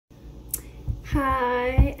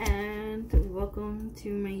Hi and welcome to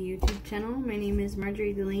my YouTube channel. My name is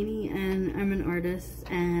Marjorie Delaney and I'm an artist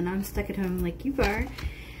and I'm stuck at home like you are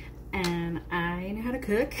and I know how to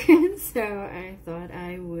cook so I thought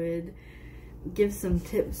I would give some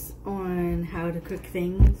tips on how to cook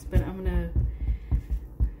things, but I'm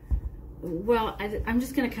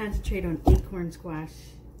just gonna concentrate on acorn squash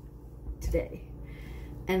today,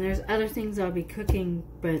 and there's other things I'll be cooking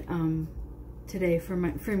but today for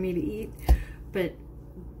me to eat, but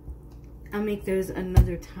I'll make those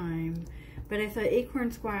another time. But I thought acorn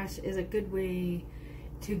squash is a good way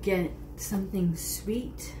to get something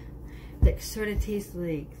sweet that sort of tastes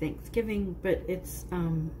like Thanksgiving, but it's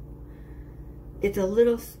a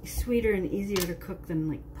little sweeter and easier to cook than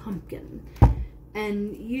like pumpkin.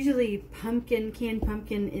 And usually canned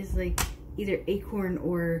pumpkin is like either acorn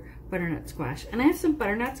or butternut squash. And I have some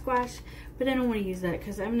butternut squash, but I don't want to use that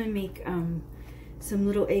because I'm going to make some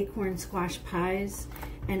little acorn squash pies,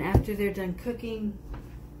 and after they're done cooking,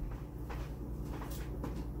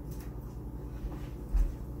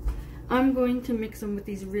 I'm going to mix them with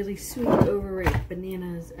these really sweet overripe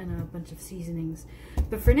bananas and a bunch of seasonings.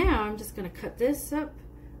 But for now, I'm just going to cut this up.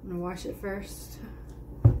 I'm going to wash it first.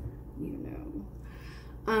 You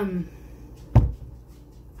know.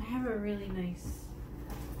 I have a really nice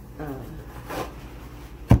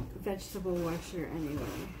vegetable washer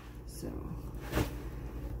anyway, so.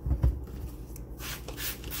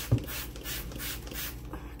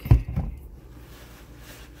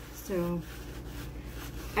 So,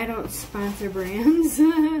 I don't sponsor brands.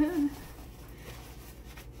 And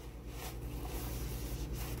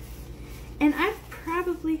I've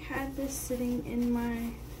probably had this sitting in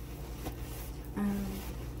my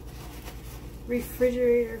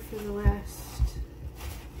refrigerator for the last,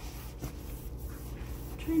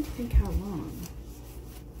 I'm trying to think how long.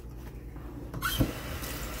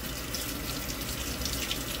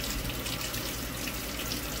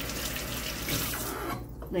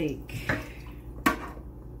 Like, let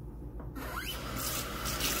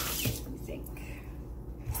me think.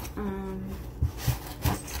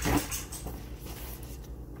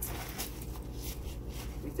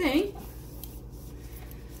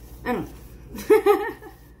 I don't know.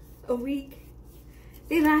 A week.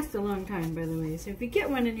 They last a long time, by the way. So if you get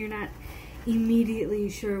one and you're not immediately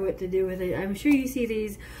sure what to do with it, I'm sure you see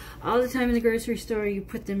these all the time in the grocery store. You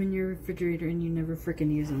put them in your refrigerator and you never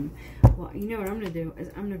frickin' use them. Well, you know what I'm gonna do is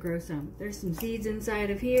I'm gonna grow some. There's some seeds inside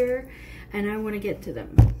of here and I want to get to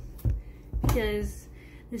them because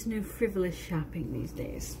there's no frivolous shopping these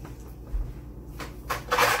days.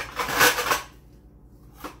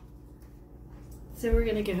 So we're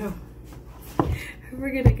gonna go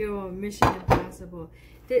on Mission Impossible.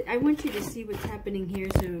 I want you to see what's happening here,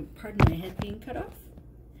 so pardon my head being cut off.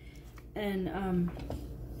 And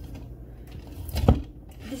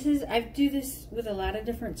I do this with a lot of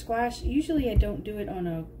different squash. Usually I don't do it on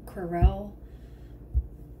a Corel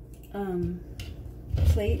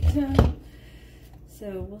plate.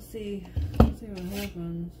 So we'll see what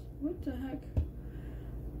happens. What the heck?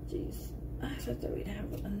 Jeez. I thought that we'd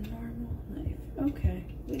have a normal knife. Okay,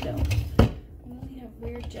 we don't. We only have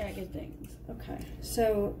weird jagged things. Okay,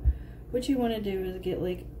 so what you want to do is get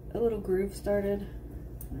like a little groove started.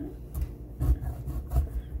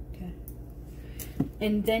 Okay.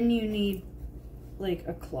 And then you need like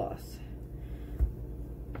a cloth.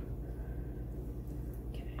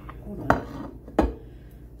 Okay, hold on.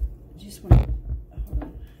 Just want to, hold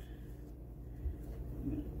on. I'm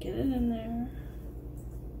going to get it in there.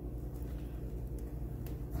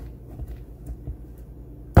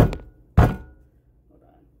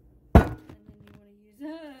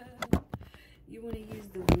 You want to use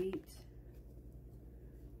the weight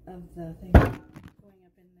of the thing going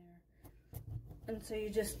up in there. And so you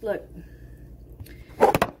just look.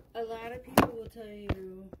 A lot of people will tell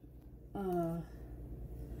you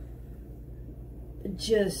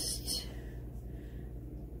just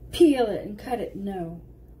peel it and cut it. No,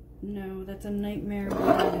 that's a nightmare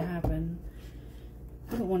waiting to happen.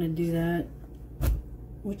 I don't want to do that.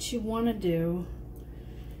 What you want to do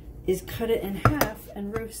is cut it in half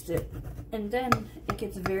and roast it, and then it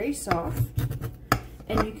gets very soft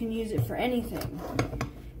and you can use it for anything.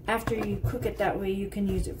 After you cook it that way, you can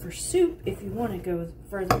use it for soup if you want to go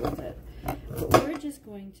further with it. But we're just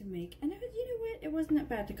going to make, and you know what, it wasn't that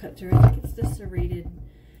bad to cut through. I think it's the serrated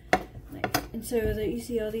knife. And so that you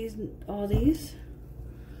see all these.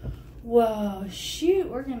 Whoa, shoot,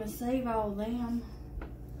 we're gonna save all them.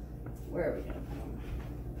 Where are we gonna put them?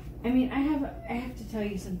 I mean, I have to tell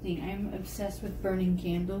you something. I'm obsessed with burning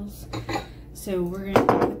candles. So we're going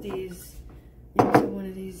to put these into one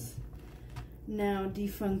of these now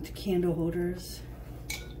defunct candle holders.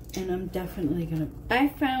 And I'm definitely gonna, I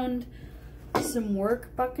found some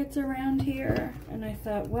work buckets around here, and I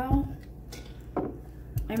thought, well,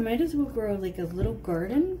 I might as well grow like a little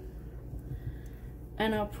garden.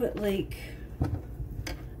 And I'll put like,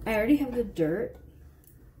 I already have the dirt,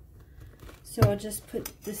 so I'll just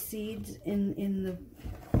put the seeds in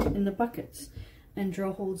the buckets and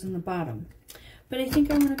drill holes in the bottom. But I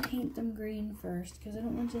think I want to paint them green first, because I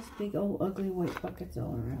don't want just big old ugly white buckets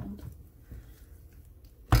all around.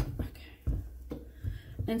 Okay.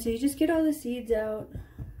 And so you just get all the seeds out,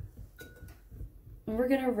 and we're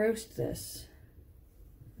going to roast this.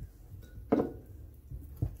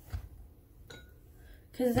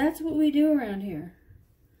 Because that's what we do around here.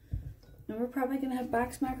 And we're probably going to have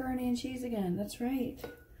box macaroni and cheese again. That's right.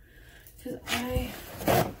 Because I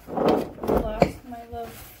lost my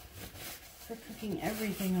love for cooking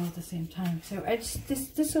everything all at the same time. So I just,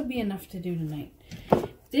 this will be enough to do tonight.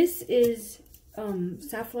 This is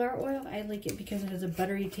safflower oil. I like it because it has a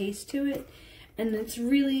buttery taste to it. And it's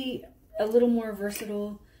really a little more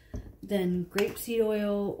versatile than grapeseed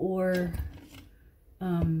oil or,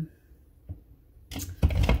 what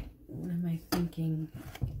am I thinking?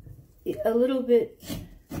 A little bit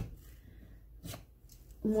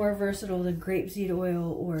more versatile than grapeseed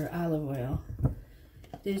oil or olive oil.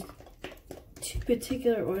 There's two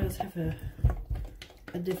particular oils have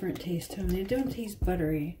a different taste to them. They don't taste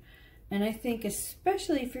buttery. And I think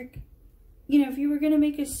especially if you're, you know, if you were going to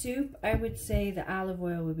make a soup, I would say the olive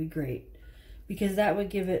oil would be great, because that would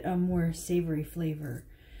give it a more savory flavor.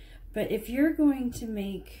 But if you're going to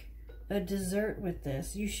make a dessert with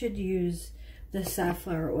this, you should use the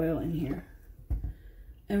safflower oil in here.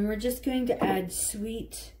 And we're just going to add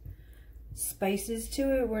sweet spices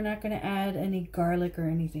to it. We're not going to add any garlic or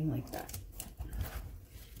anything like that.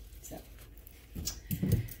 So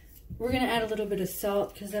we're going to add a little bit of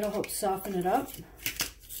salt, because that'll help soften it up.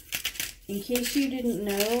 In case you didn't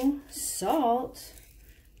know, salt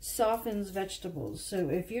softens vegetables. So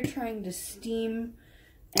if you're trying to steam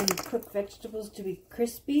and cook vegetables to be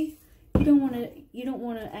crispy, you don't want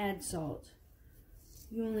to add salt.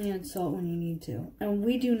 You only add salt when you need to. And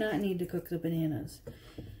we do not need to cook the bananas.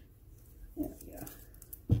 There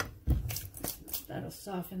we go. That'll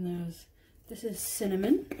soften those. This is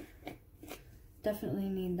cinnamon. Definitely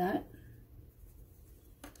need that.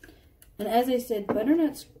 And as I said,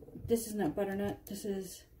 butternuts, this is not butternut, this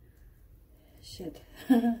is, shit.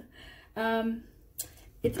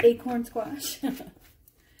 It's acorn squash.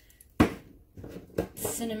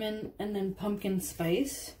 Cinnamon and then pumpkin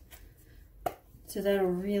spice. So that'll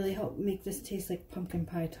really help make this taste like pumpkin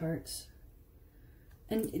pie tarts.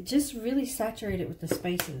 And just really saturate it with the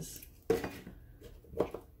spices.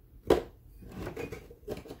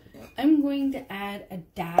 I'm going to add a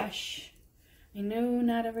dash. I know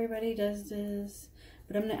not everybody does this,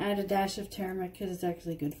 but I'm going to add a dash of turmeric because it's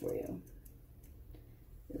actually good for you.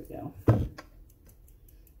 There we go.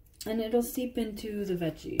 And it'll seep into the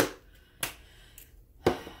veggie.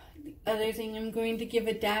 Other thing I'm going to give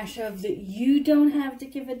a dash of that you don't have to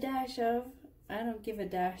give a dash of. I don't give a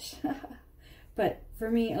dash. But for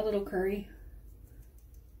me, a little curry.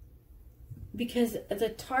 Because the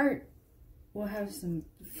tart will have some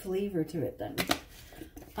flavor to it then.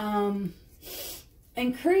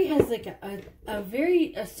 And curry has like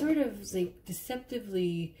a sort of like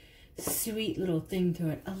deceptively sweet little thing to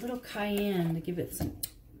it. A little cayenne to give it some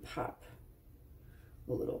pop.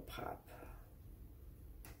 A little pop.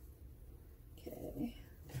 Okay.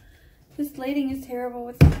 This lighting is terrible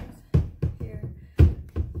with this here.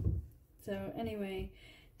 So anyway,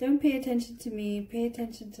 don't pay attention to me. Pay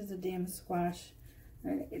attention to the damn squash.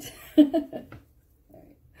 All right.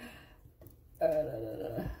 All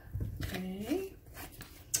right. Okay.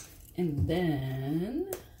 And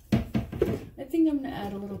then I think I'm going to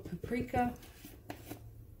add a little paprika.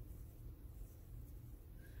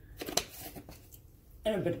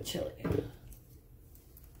 And a bit of chili.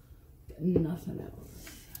 But nothing else.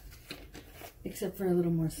 Except for a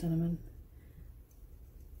little more cinnamon.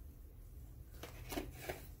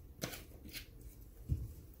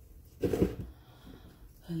 A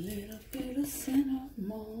little bit of cinnamon.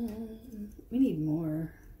 We need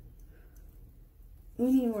more.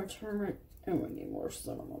 We need more turmeric and we need more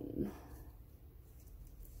cinnamon.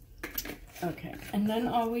 Okay, and then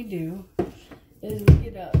all we do is we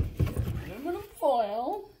get a little bit of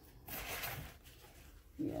foil.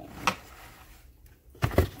 Yeah.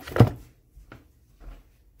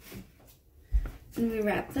 And we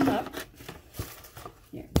wrap them up.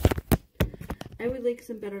 Here. I would like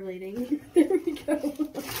some better lighting. There we go.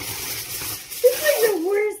 It's like the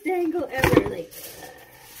worst angle ever. Like,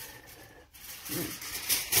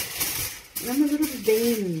 And I'm a little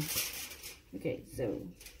vain. Okay, so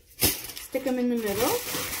stick them in the middle.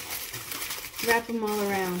 Wrap them all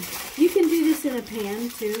around. You can do this in a pan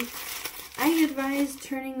too. I advise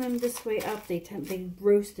turning them this way up. They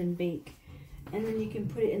roast and bake. And then you can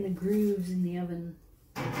put it in the grooves in the oven.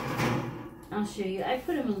 I'll show you. I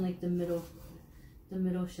put them in like the middle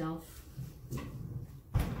shelf.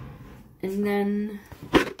 And then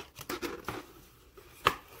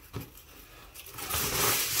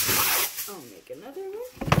I'll make another one.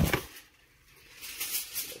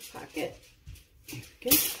 Pocket.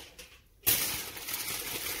 Okay.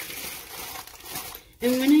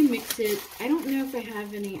 And when I mix it, I don't know if I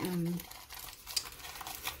have any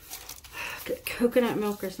coconut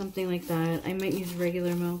milk or something like that. I might use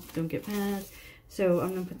regular milk. Don't get mad. So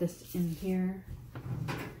I'm gonna put this in here.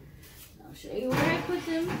 I'll show you where I put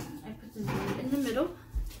them. I put them in the middle.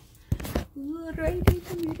 Right in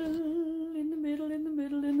the middle, in the middle, in the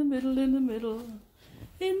middle, in the middle, in the middle,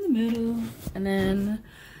 in the middle. And then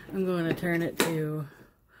I'm going to turn it to,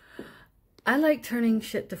 I like turning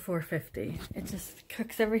shit to 450. It just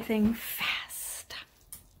cooks everything fast.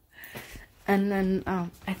 And then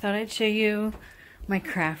I thought I'd show you my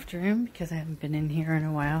craft room because I haven't been in here in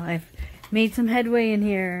a while. I've made some headway in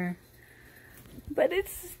here, but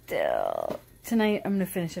it's still, tonight I'm going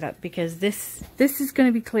to finish it up because this is going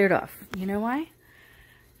to be cleared off. You know why?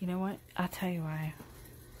 You know what? I'll tell you why.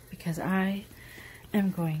 Because I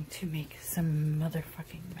am going to make some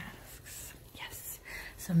motherfucking masks. Yes,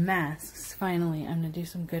 some masks. Finally, I'm going to do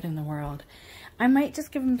some good in the world. I might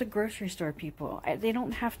just give them to grocery store people. They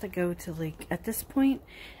don't have to go to, like, at this point,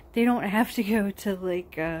 they don't have to go to,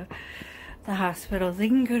 like, the hospitals. They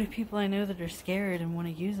can go to people I know that are scared and want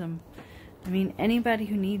to use them. I mean, anybody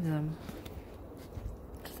who needs them.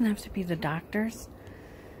 It doesn't have to be the doctors.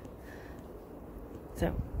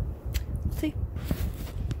 So, we'll see.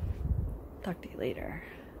 Talk to you later.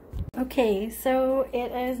 Okay, so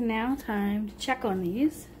it is now time to check on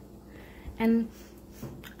these. And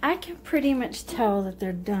I can pretty much tell that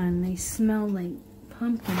they're done. They smell like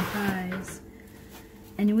pumpkin pies.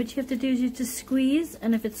 And what you have to do is you just squeeze,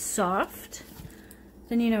 and if it's soft,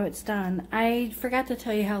 then you know it's done. I forgot to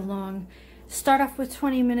tell you how long. Start off with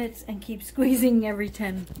 20 minutes and keep squeezing every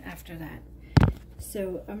 10 after that.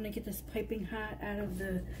 So I'm going to get this piping hot out of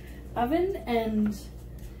the oven, and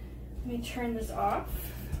let me turn this off.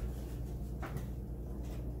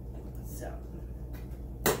 So.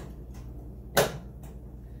 Alright.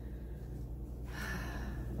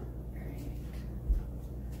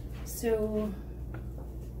 So,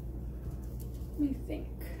 let me think.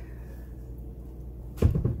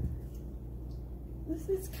 This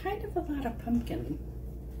is kind of a lot of pumpkin.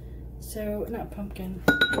 So, not pumpkin.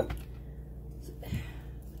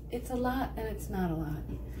 It's a lot and it's not a lot.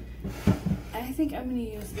 I think I'm going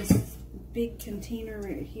to use this big container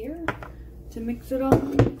right here to mix it all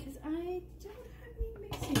because I don't have any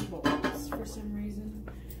mixing bowls for some reason.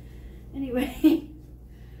 Anyway.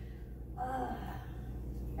 Alright.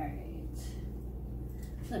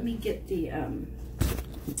 Let me get the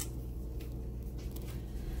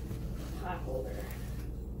pot holder.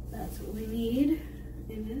 That's what we need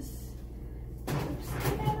in this. Oops.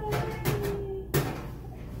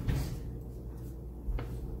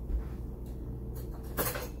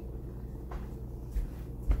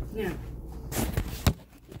 Now,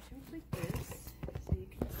 just like this, so you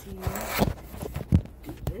can see me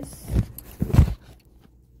do this.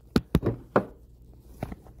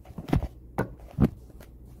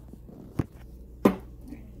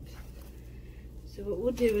 So what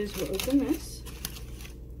we'll do is we'll open this.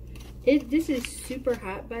 This is super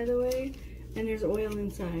hot, by the way, and there's oil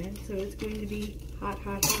inside, so it's going to be hot,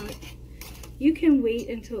 hot, hot. You can wait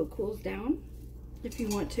until it cools down if you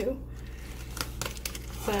want to.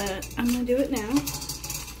 But I'm going to do it now.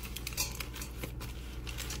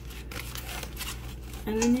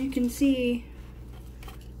 And then you can see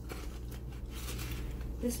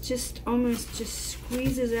this just almost just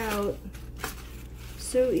squeezes out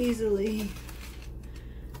so easily.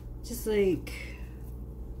 Just like,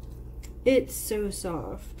 it's so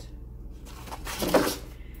soft. Let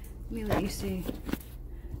me let you see.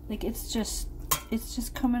 Like it's just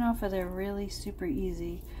coming off of there really super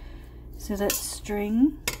easy. So that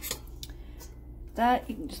string, that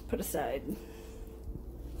you can just put aside.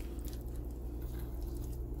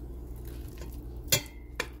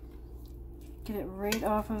 Get it right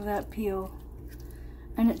off of that peel.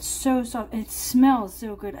 And it's so soft. It smells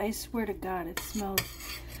so good. I swear to God, it smells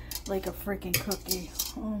like a freaking cookie.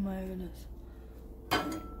 Oh my goodness.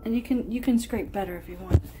 Right. And you can scrape better if you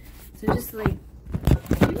want. So just like,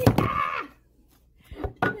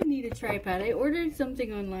 I need a tripod. I ordered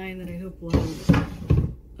something online that I hope will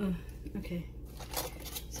help. Okay.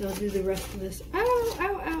 So I'll do the rest of this. Ow,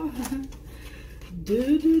 ow, ow.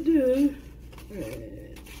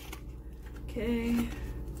 Alright. Okay. Here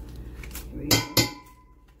we go.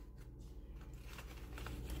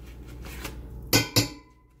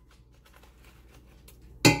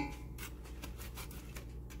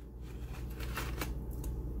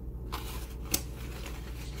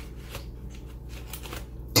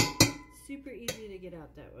 Super easy to get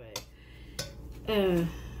out that way.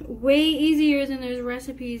 Way easier than those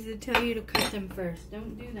recipes that tell you to cut them first.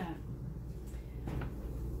 Don't do that.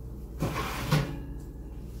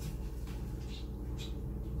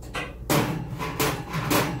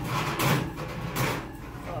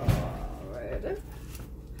 Alright.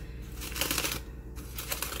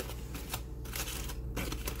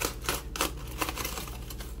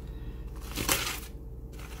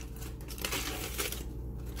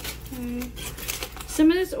 Some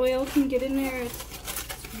of this oil can get in there. It's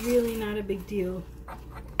really not a big deal.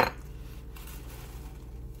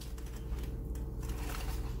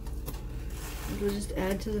 It'll just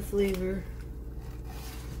add to the flavor.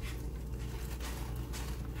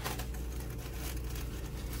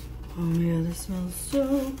 Oh yeah, this smells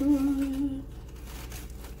so good.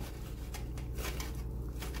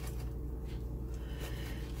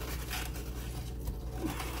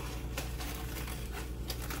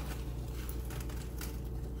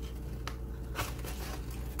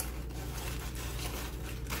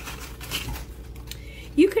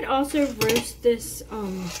 You could also roast this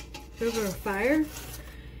over a fire,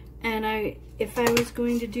 and if I was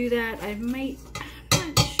going to do that, I'm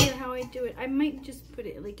not sure how I do it. I might just put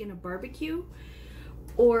it like in a barbecue,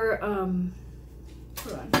 or hold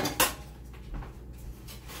on.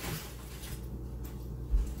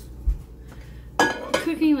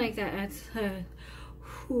 Cooking like that adds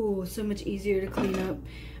so much easier to clean up.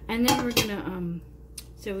 And then we're gonna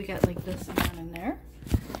so we got like this amount in there.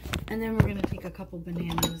 And then we're gonna take a couple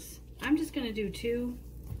bananas. I'm just gonna do 2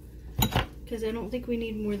 because I don't think we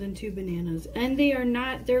need more than 2 bananas. And they're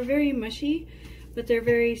very mushy, but they're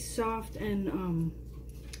very soft, and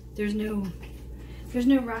there's no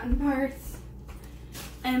rotten parts.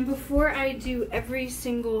 And before I do every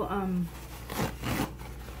single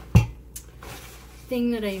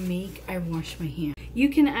thing that I make, I wash my hands. You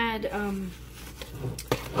can add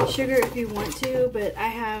sugar if you want to, but I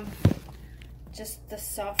have just the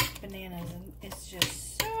soft bananas, and it's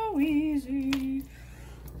just so easy.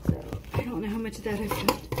 So I don't know how much of that I've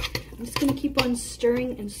put. I'm just gonna keep on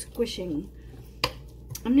stirring and squishing.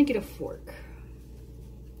 I'm gonna get a fork.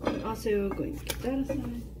 I'm also going to get that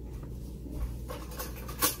aside.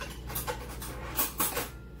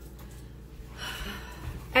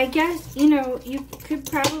 I guess, you know, you could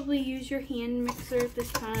probably use your hand mixer at this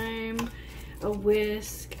time, a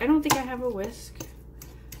whisk. I don't think I have a whisk.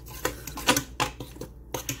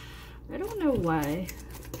 I don't know why.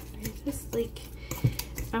 I just like,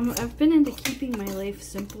 I've been into keeping my life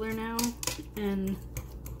simpler now, and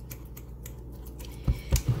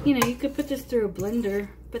you know, you could put this through a blender,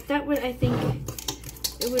 but that would, I think,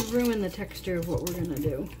 it would ruin the texture of what we're gonna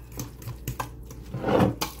do.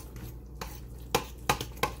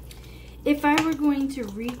 If I were going to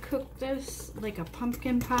recook this like a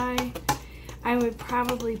pumpkin pie, I would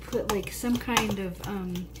probably put like some kind of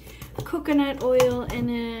coconut oil in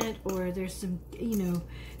it, or there's some, you know,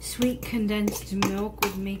 sweet condensed milk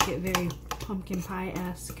would make it very pumpkin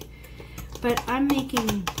pie-esque. But I'm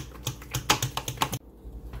making...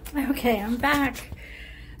 Okay, I'm back.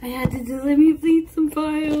 I had to let me delete some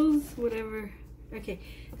files, whatever. Okay,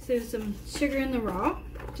 so some sugar in the raw,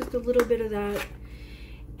 just a little bit of that.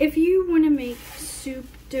 If you want to make soup,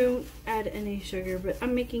 don't add any sugar, but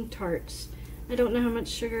I'm making tarts. I don't know how much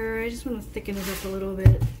sugar, I just want to thicken it up a little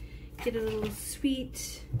bit. Get a little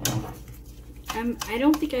sweet. I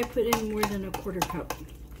don't think I put in more than a 1/4 cup.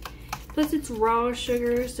 Plus it's raw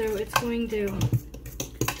sugar, so it's going to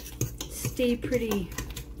stay pretty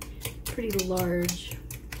large.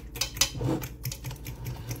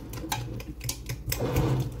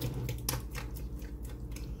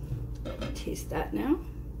 Taste that now.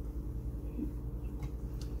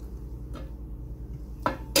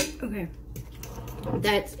 Okay,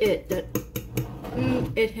 that's it.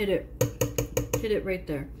 It hit it right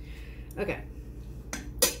there. Okay,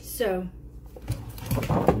 so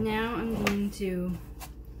now I'm going to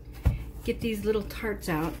get these little tarts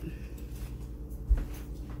out.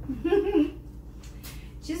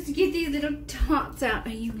 Just to get these little tarts out. Are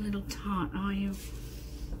you little tart? Are you?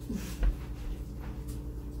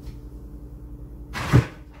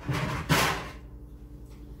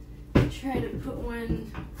 Try to put one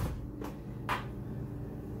And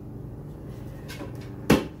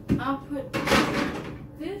I'll put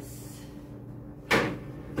this.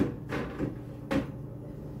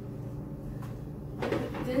 I'll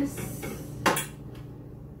put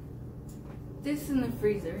this in the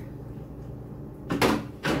freezer.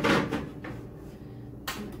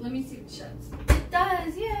 Let me see if it shuts. It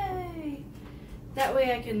does, yay! That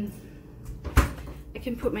way I can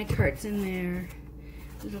put my tarts in there.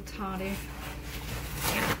 Little toddy.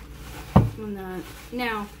 On that.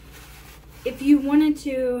 Now, if you wanted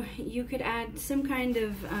to, you could add some kind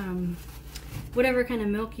of whatever kind of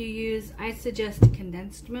milk you use. I suggest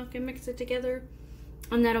condensed milk and mix it together,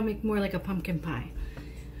 and that'll make more like a pumpkin pie.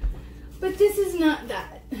 But this is not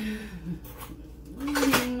that.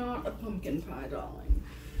 Not a pumpkin pie, darling.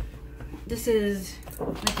 This is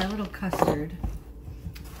like a little custard.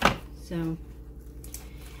 So,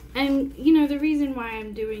 and you know, the reason why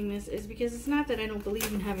I'm doing this is because it's not that I don't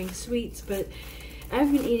believe in having sweets, but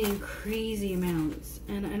I've been eating crazy amounts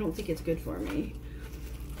and I don't think it's good for me.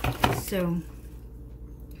 So,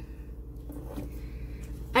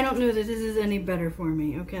 I don't know that this is any better for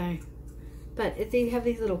me, okay? But they have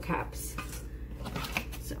these little caps.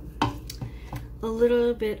 So, a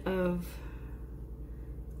little bit of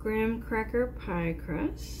graham cracker pie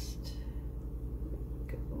crust.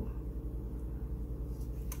 Go.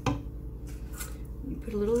 You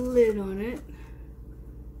put a little lid on it.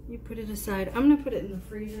 You put it aside. I'm gonna put it in the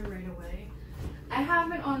freezer right away. I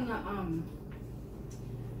have it on the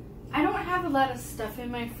I don't have a lot of stuff in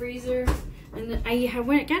my freezer, and I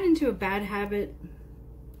got into a bad habit.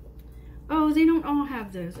 Oh, they don't all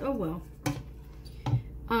have those. Oh well.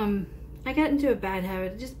 I got into a bad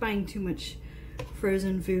habit of just buying too much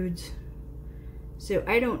frozen foods. So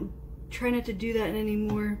I don't try not to do that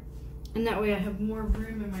anymore. And that way I have more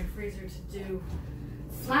room in my freezer to do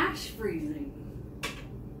flash freezing,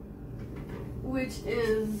 which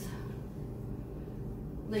is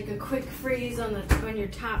like a quick freeze on your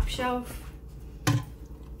top shelf.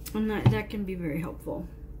 And that can be very helpful.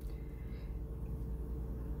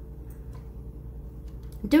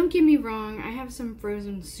 Don't get me wrong, I have some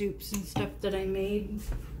frozen soups and stuff that I made,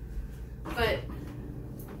 but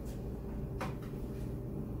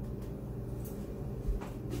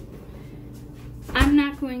I'm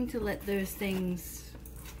not going to let those things,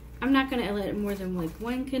 I'm not going to let more than like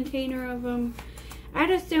one container of them. I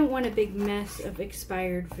just don't want a big mess of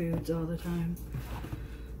expired foods all the time.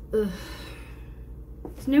 Ugh.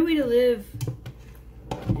 There's no way to live.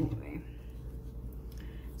 Anyway.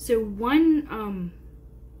 So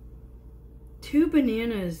two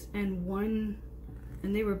bananas and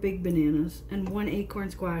they were big bananas, and one acorn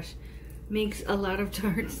squash makes a lot of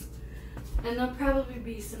tarts. And there'll probably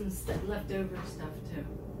be some leftover stuff too.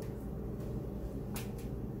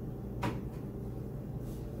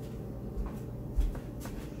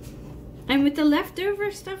 And with the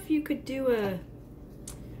leftover stuff, you could do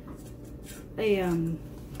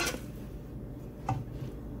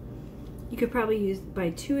you could probably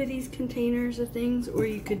buy 2 of these containers of things, or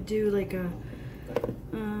you could do like a,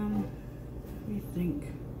 let me think.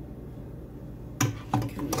 What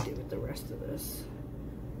can we do with the rest of this?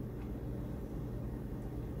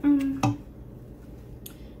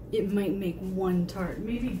 It might make 1 tart,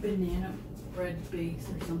 maybe banana bread base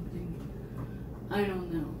or something. I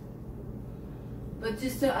don't know. But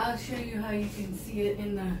I'll show you how you can see it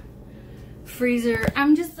in the freezer.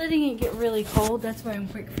 I'm just letting it get really cold. That's why I'm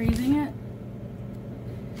quick freezing it.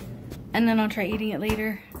 And then I'll try eating it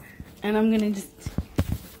later. And I'm gonna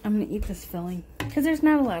eat this filling because there's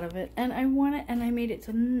not a lot of it, and I want it, and I made it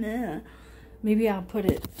so maybe I'll put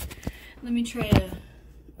it. Let me try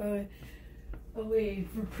a way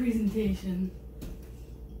for presentation.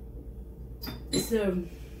 So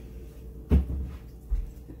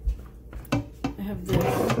I have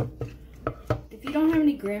this. If you don't have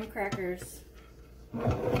any graham crackers,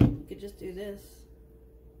 you could just do this.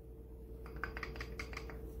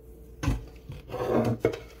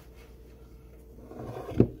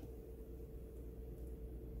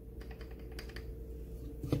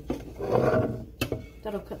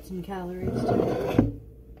 That'll cut some calories too.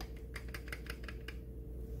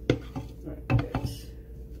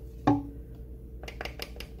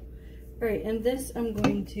 Alright, and this I'm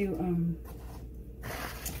going to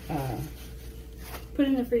put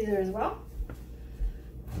in the freezer as well.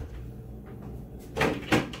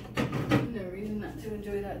 No reason not to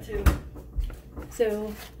enjoy that too.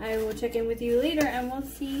 So I will check in with you later and we'll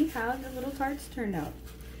see how the little tarts turned out.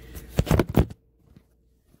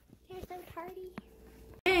 They're so tarty.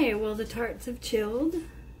 Okay, well the tarts have chilled.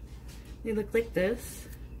 They look like this.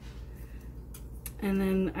 And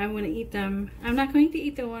then I want to eat them. I'm not going to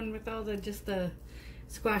eat the one with all the just the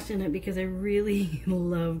squash in it because I really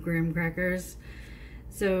love graham crackers.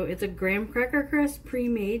 So it's a graham cracker crust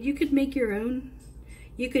pre-made. You could make your own.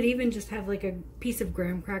 You could even just have like a piece of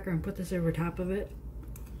graham cracker and put this over top of it.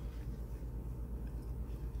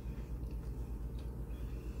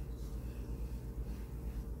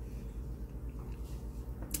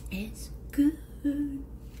 It's good.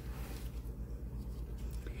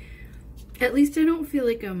 At least I don't feel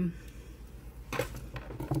like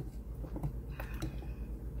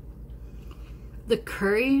the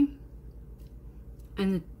curry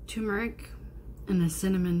and the turmeric and the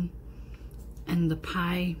cinnamon and the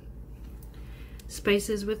pie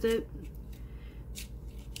spices with it,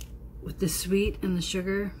 with the sweet and the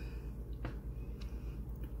sugar.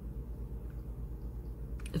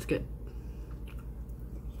 It's good.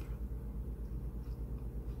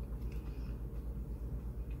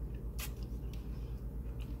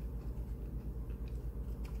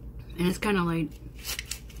 And it's kind of like,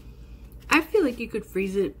 I feel like you could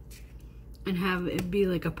freeze it and have it be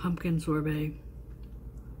like a pumpkin sorbet.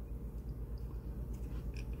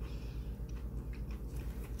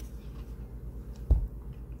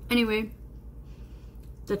 Anyway,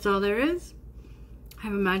 that's all there is.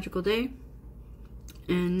 Have a magical day.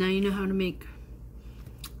 And now you know how to make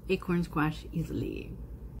acorn squash easily.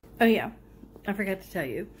 Oh yeah, I forgot to tell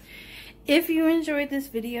you. If you enjoyed this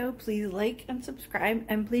video, please like and subscribe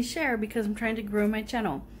and please share because I'm trying to grow my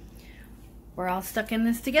channel. We're all stuck in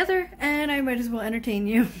this together and I might as well entertain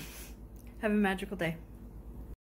you. Have a magical day.